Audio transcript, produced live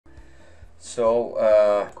So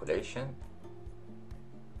calculation,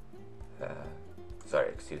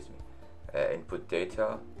 input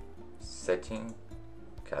data, setting,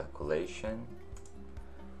 calculation,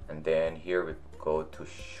 and then here we go to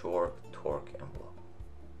short torque envelope.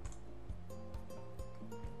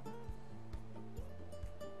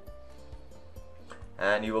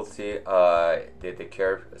 And you will see the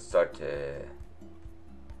curve start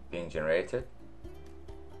being generated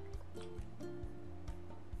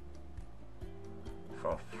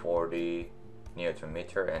from 40 Newton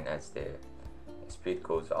meter, and as the speed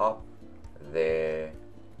goes up, the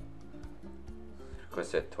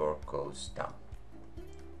requested torque goes down.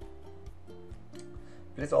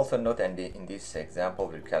 Please also note, and in this example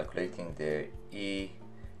we're calculating the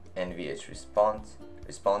E-NVH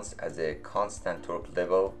response as a constant torque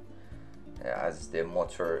level as the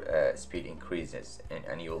motor speed increases,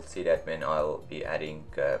 and you will see that when I'll be adding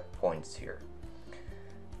points here.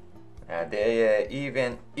 The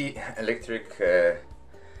electric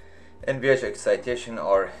NVH excitation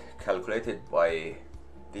are calculated by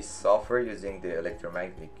this software using the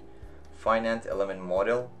electromagnetic finite element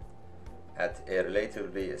model at a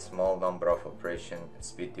relatively small number of operation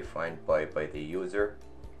speed defined by the user.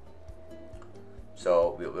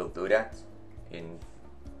 So we will do that in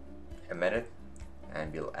a minute,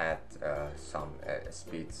 and we'll add some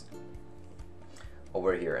speeds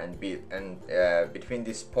over here, and between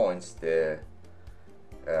these points the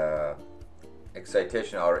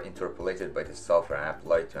excitation are interpolated by the software and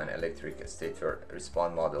applied to an electric stator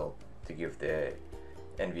response model to give the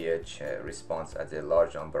NVH response at a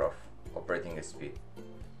large number of operating speed.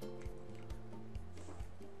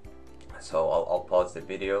 So I'll pause the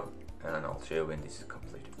video and I'll show you when this is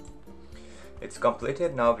completed. It's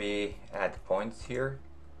completed. Now we add points here.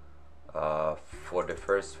 For the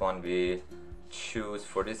first one we choose,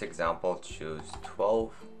 for this example, choose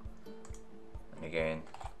 12, and again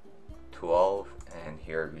 12, and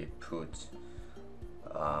here we put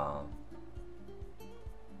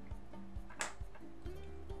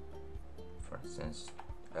for instance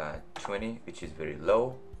 20, which is very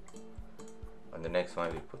low. On the next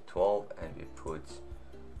one we put 12, and we put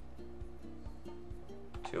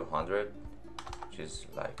 200, which is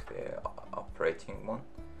like the operating one,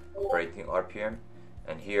 operating RPM,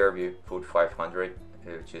 and here we put 500,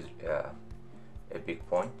 which is a big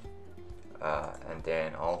point, and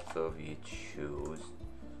then also we choose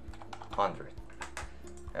 100.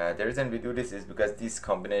 The reason we do this is because this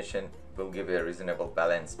combination will give a reasonable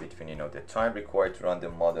balance between the time required to run the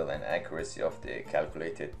model and accuracy of the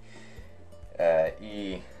calculated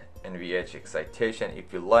E-NVH excitation.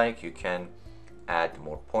 If you like, you can add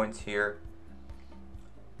more points here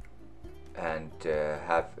and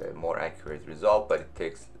have a more accurate result, but it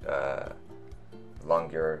takes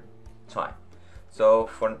longer time. So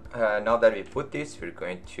for now that we put this, we're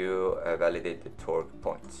going to validate the torque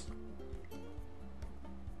points.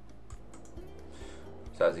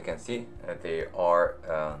 So as you can see, they are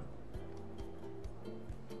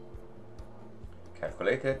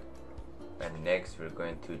calculated, and next we're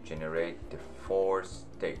going to generate the force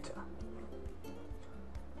data.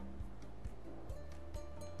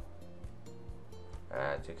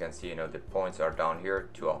 As you can see, the points are down here,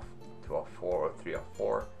 2 of 4 or 3 of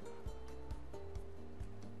 4.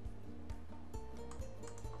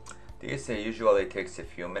 This usually takes a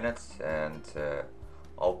few minutes, and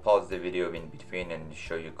I'll pause the video in between and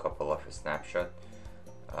show you a couple of snapshots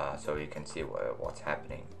so you can see what's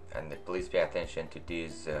happening. And please pay attention to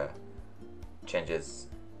these changes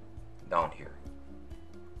down here.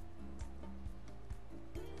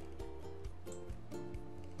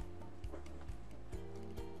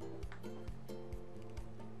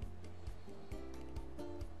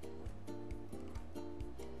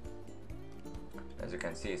 As you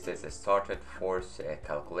can see, it says started force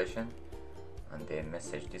calculation on the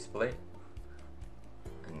message display,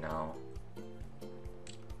 and now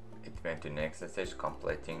it went to next message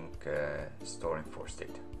completing storing force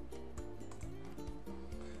data.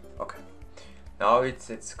 Okay, now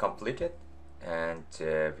it's completed, and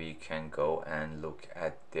we can go and look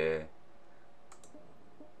at the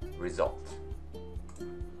result.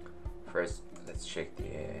 First, let's check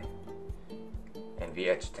the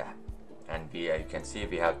NVH tab. And you can see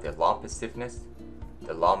we have the lump stiffness,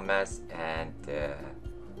 the lump mass, and the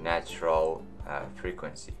natural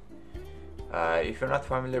frequency. If you're not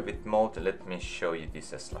familiar with mode, let me show you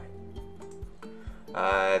this slide.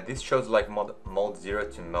 This shows like mode 0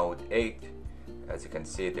 to mode 8. As you can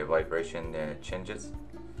see, the vibration changes,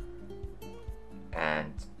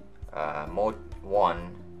 and mode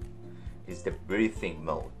 1 is the breathing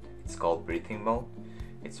mode. It's called breathing mode,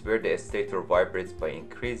 It's where the stator vibrates by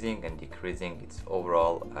increasing and decreasing its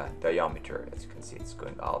overall diameter. As you can see, it's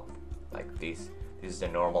going out like this. This is the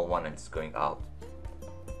normal one, and it's going out.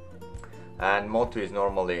 And motor is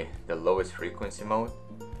normally the lowest frequency mode,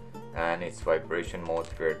 and it's vibration mode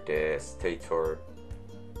where the stator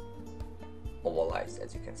ovalized,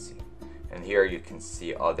 as you can see. And here you can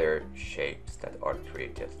see other shapes that are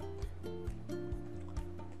created.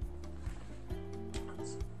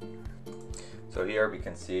 So here we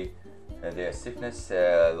can see the stiffness,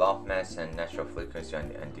 lump mass, and natural frequency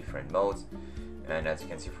on different modes. And as you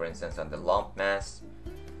can see, for instance, on the lump mass,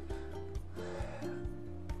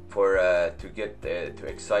 for to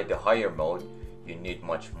excite the higher mode, you need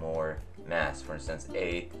much more mass. For instance,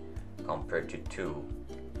 8 compared to 2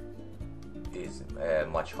 is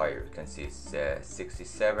much higher. You can see it's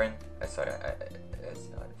 67,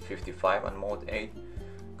 55 on mode 8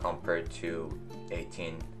 compared to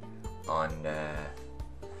 18 on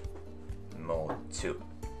mode 2.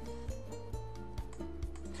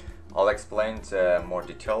 I'll explain more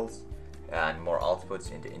details and more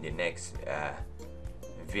outputs in the next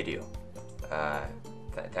video.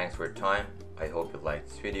 Thanks for your time. I hope you liked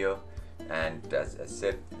this video. And as I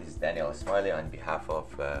said, this is Daniel Smiley on behalf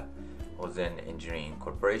of Ozen Engineering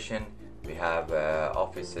Corporation. We have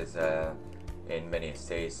offices in many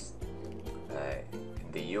states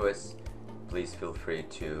in the US. Please feel free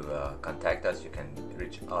to contact us. You can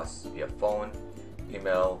reach us via phone,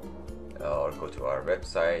 email, or go to our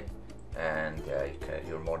website, and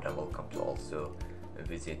you're more than welcome to also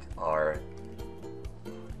visit our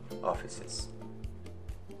offices.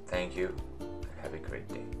 Thank you, and have a great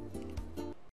day.